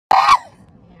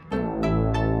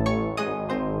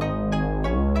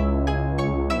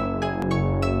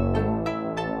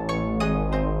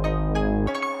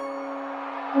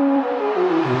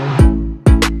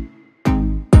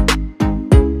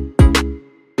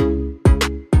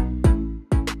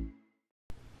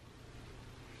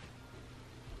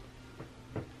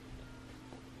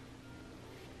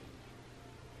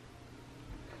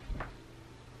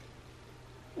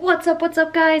What's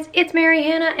up guys? It's Mary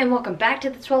Hannah and welcome back to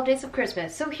the 12 Days of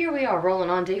Christmas. So here we are rolling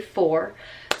on day 4.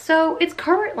 So it's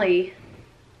currently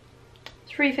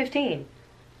 3:15.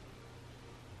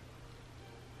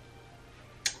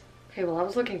 Okay, well I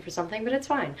was looking for something, but it's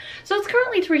fine. So it's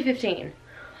currently 3:15.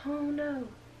 Oh no.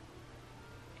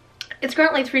 It's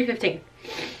currently 3:15.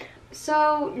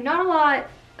 So not a lot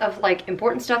of like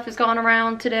important stuff has gone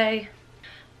around today.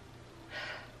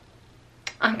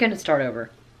 I'm gonna start over.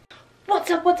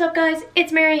 What's up guys?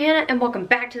 It's Mary Hannah and welcome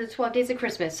back to the 12 Days of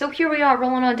Christmas. So here we are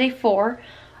rolling on day 4.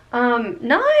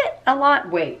 Not a lot,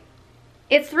 wait.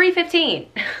 It's 3:15.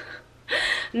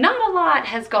 Not a lot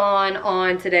has gone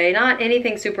on today. Not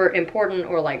anything super important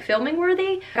or like filming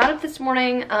worthy. Got up this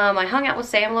morning, I hung out with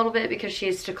Sam a little bit because she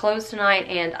has to close tonight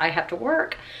and I have to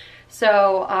work.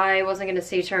 So I wasn't gonna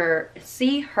see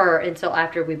her until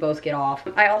after we both get off.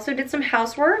 I also did some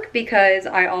housework because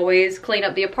I always clean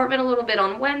up the apartment a little bit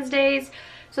on Wednesdays.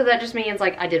 So that just means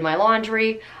like I did my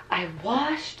laundry, I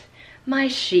washed my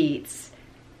sheets.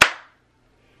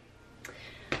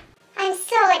 I'm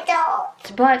so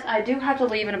adult. But I do have to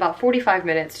leave in about 45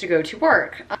 minutes to go to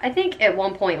work. I think at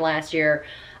one point last year,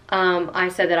 I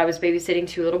said that I was babysitting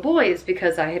 2 little boys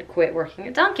because I had quit working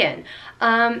at Dunkin'.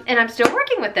 And I'm still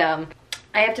working with them.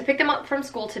 I have to pick them up from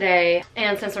school today.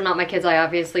 And since they're not my kids, I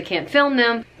obviously can't film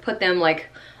them, put them like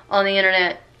on the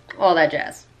internet, all that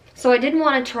jazz. So I didn't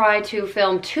want to try to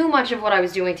film too much of what I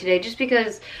was doing today just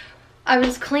because I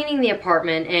was cleaning the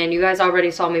apartment and you guys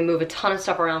already saw me move a ton of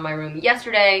stuff around my room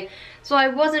yesterday. So I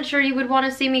wasn't sure you would want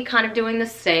to see me kind of doing the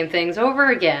same things over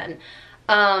again.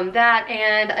 That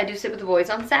and I do sit with the boys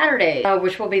on Saturday,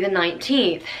 which will be the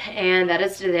 19th, and that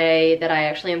is today that I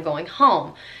actually am going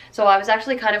home. So I was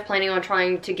actually kind of planning on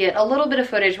trying to get a little bit of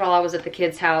footage while I was at the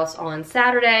kids' house on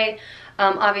Saturday.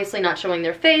 Obviously not showing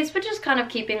their face, but just kind of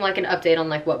keeping like an update on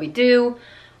like what we do,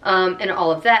 and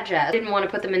all of that jazz. I didn't want to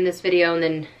put them in this video and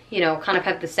then, you know, kind of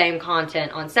have the same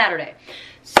content on Saturday.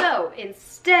 So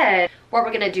instead, what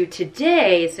we're gonna do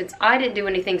today, since I didn't do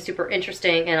anything super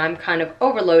interesting and I'm kind of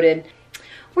overloaded,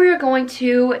 we're going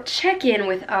to check in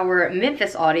with our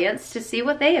Memphis audience to see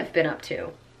what they have been up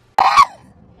to.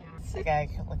 I gotta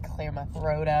clear my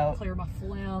throat out. Clear my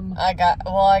phlegm. I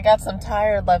got some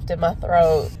tired left in my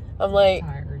throat. I'm like,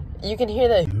 you can hear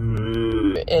the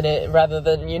in it rather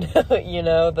than, you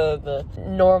know, the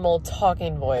normal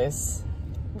talking voice.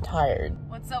 I'm tired.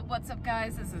 What's up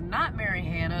guys? This is not Mary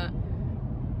Hannah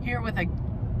here with a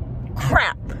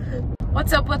Crap.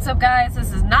 What's up guys?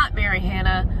 This is not Mary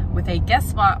Hannah with a guest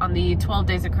spot on the 12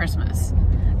 Days of Christmas.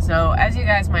 So as you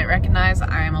guys might recognize,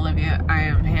 I am Olivia. I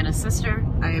am Hannah's sister.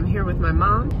 I am here with my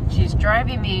mom. She's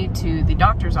driving me to the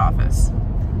doctor's office.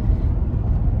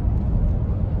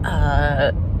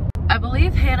 I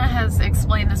believe Hannah has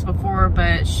explained this before,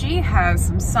 but she has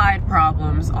some side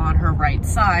problems on her right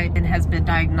side and has been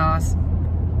diagnosed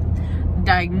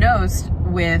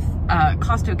with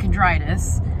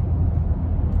costochondritis.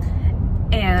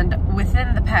 And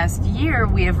within the past year,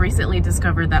 we have recently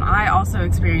discovered that I also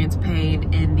experience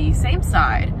pain in the same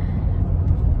side.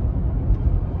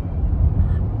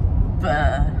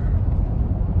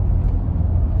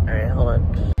 Alright, hold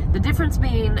on. The difference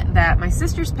being that my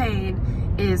sister's pain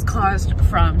is caused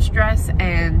from stress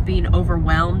and being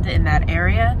overwhelmed in that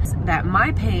area, that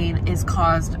my pain is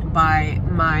caused by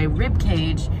my rib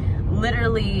cage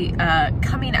literally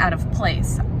coming out of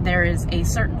place. There is a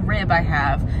certain rib I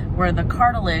have where the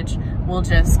cartilage will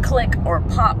just click or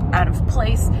pop out of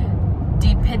place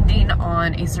depending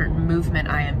on a certain movement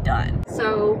I have done.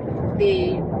 So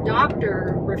the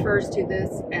doctor refers to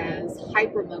this as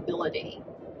hypermobility,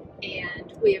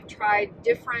 and we have tried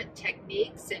different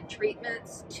techniques and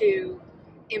treatments to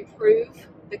improve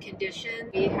the condition.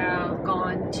 We have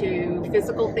gone to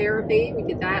physical therapy. We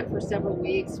did that for several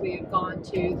weeks. We have gone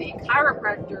to the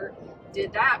chiropractor,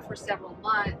 did that for several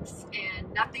months,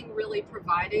 and nothing really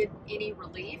provided any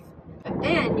relief. But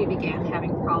then you began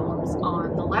having problems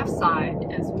on the left side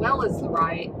as well as the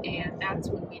right, and that's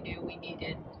when we knew we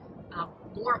needed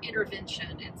more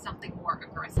intervention and something more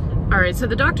aggressive. Alright, so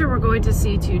the doctor we're going to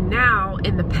see to now,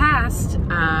 in the past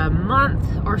month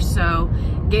or so,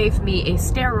 gave me a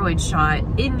steroid shot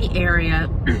in the area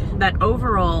that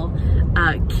overall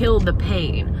killed the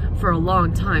pain for a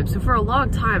long time. So for a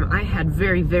long time, I had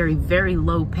very, very, very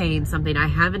low pain, something I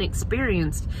haven't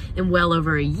experienced in well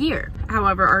over a year.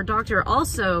 However, our doctor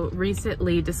also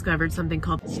recently discovered something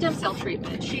called Stem cell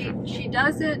treatment. She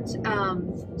does it,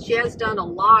 she has done a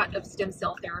lot of stem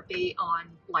cell therapy on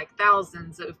like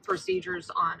thousands of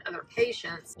procedures on other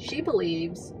patients. She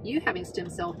believes you having stem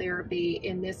cell therapy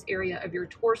in this area of your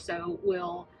torso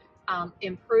will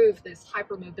improve this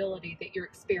hypermobility that you're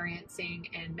experiencing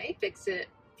and may fix it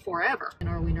forever. And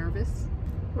are we nervous?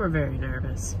 We're very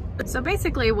nervous. So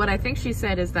basically what I think she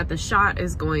said is that the shot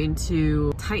is going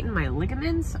to tighten my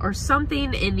ligaments or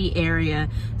something in the area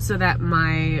so that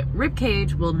my rib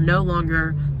cage will no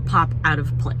longer pop out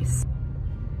of place.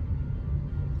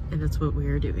 And that's what we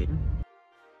are doing.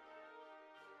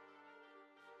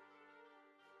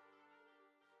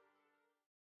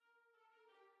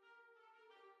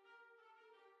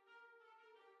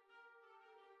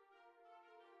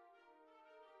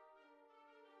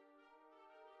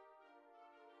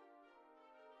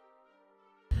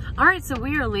 All right, so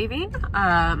we are leaving.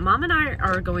 Mom and I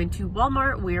are going to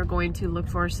Walmart. We are going to look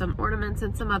for some ornaments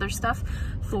and some other stuff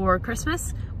for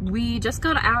Christmas. We just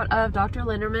got out of Dr.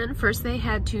 Linderman. First they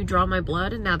had to draw my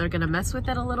blood and now they're gonna mess with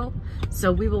it a little.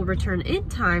 So we will return in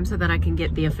time so that I can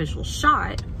get the official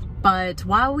shot. But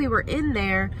while we were in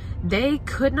there, they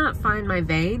could not find my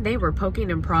vein. They were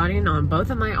poking and prodding on both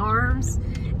of my arms.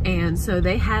 And so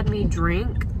they had me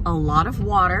drink a lot of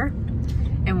water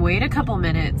and wait a couple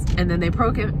minutes, and then they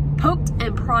poked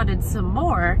and prodded some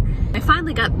more. I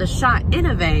finally got the shot in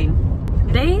a vein.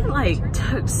 They like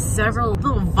took several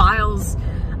little vials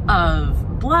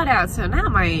of blood out, so now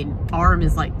my arm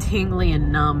is like tingly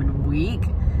and numb and weak.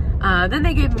 Then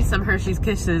they gave me some Hershey's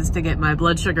Kisses to get my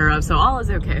blood sugar up, so all is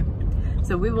okay.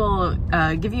 So we will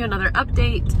give you another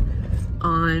update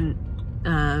on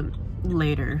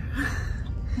later.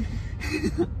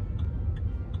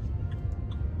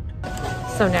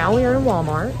 So now we are in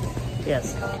Walmart.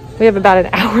 Yes. We have about an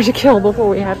hour to kill before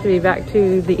we have to be back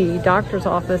to the doctor's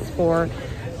office for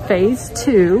phase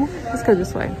 2. Let's go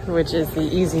this way. Which is the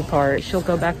easy part. She'll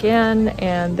go back in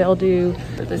and they'll do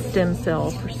the stem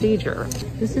cell procedure.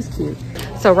 This is cute.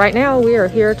 So right now we are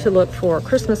here to look for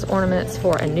Christmas ornaments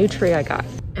for a new tree I got.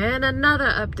 And another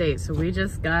update. So we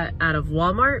just got out of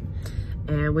Walmart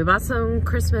and we bought some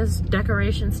Christmas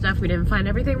decoration stuff. We didn't find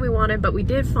everything we wanted, but we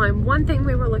did find one thing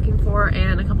we were looking for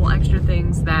and a couple extra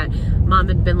things that Mom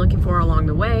had been looking for along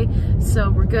the way. So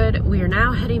we're good. We are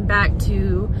now heading back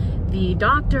to the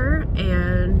doctor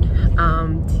and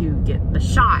to get the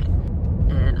shot.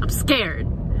 And I'm scared,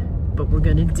 but we're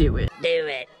gonna do it. Do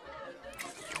it.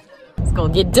 It's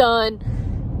gonna get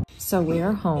done. So we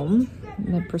are home.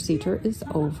 The procedure is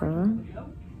over.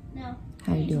 No.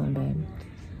 How you doing, babe?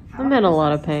 I'm in a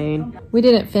lot of pain. We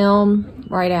didn't film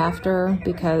right after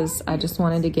because I just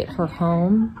wanted to get her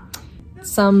home.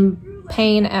 Some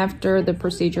pain after the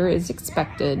procedure is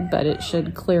expected, but it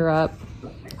should clear up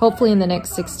hopefully in the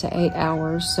next 6 to 8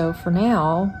 hours. So for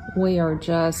now, we are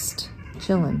just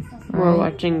chilling. We're right?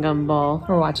 watching Gumball.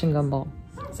 We're watching Gumball.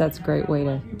 So that's a great way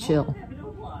to chill.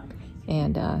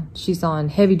 And she's on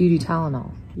heavy duty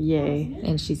Tylenol. Yay.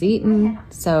 And she's eating.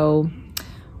 So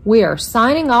we are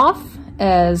signing off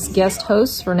as guest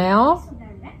hosts for now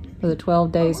for the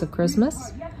 12 days of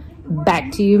Christmas.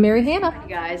 Back to you, Mary Hannah. Hey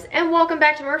guys, and welcome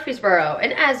back to Murfreesboro.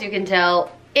 And as you can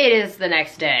tell, it is the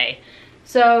next day.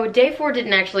 So day 4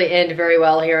 didn't actually end very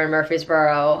well here in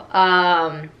Murfreesboro,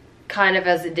 kind of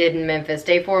as it did in Memphis.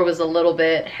 Day 4 was a little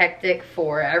bit hectic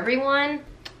for everyone.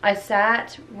 I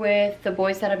sat with the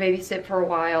boys that I babysit for a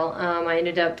while. I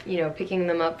ended up, picking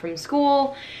them up from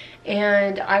school.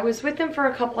 And I was with them for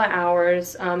a couple of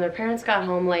hours. Their parents got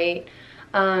home late.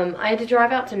 I had to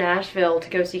drive out to Nashville to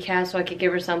go see Cass so I could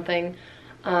give her something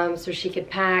so she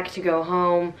could pack to go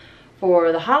home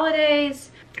for the holidays.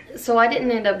 So I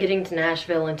didn't end up getting to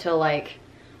Nashville until like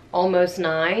almost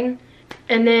 9.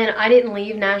 And then I didn't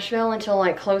leave Nashville until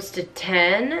like close to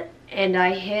 10. And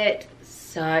I hit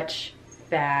such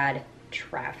bad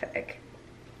traffic.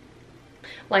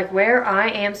 Like where I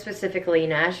am specifically,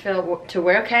 Nashville, to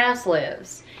where Cass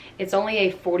lives, it's only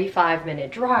a 45-minute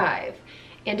drive.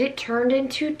 And it turned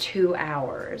into 2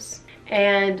 hours.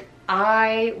 And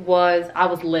I was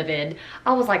livid.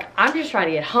 I was like, I'm just trying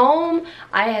to get home.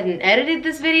 I hadn't edited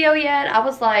this video yet. I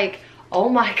was like, oh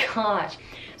my gosh.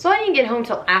 So I didn't get home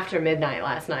till after midnight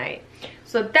last night.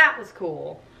 So that was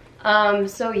cool.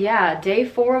 So yeah, day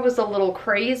 4 was a little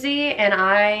crazy and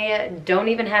I don't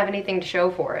even have anything to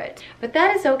show for it. But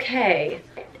that is okay.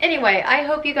 Anyway, I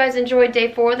hope you guys enjoyed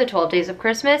day 4, the 12 days of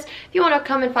Christmas. If you want to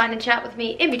come and find and chat with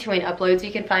me in between uploads,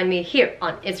 you can find me here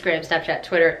on Instagram, Snapchat,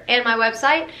 Twitter, and my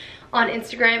website. On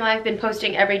Instagram, I've been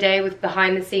posting every day with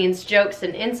behind the scenes jokes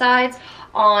and insights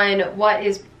on what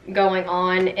is going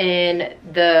on in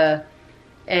that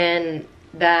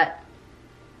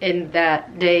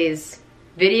day's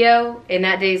video.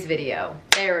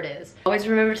 There it is. Always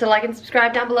remember to like and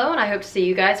subscribe down below, and I hope to see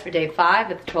you guys for day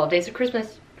 5 of the 12 days of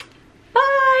Christmas.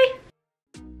 Bye!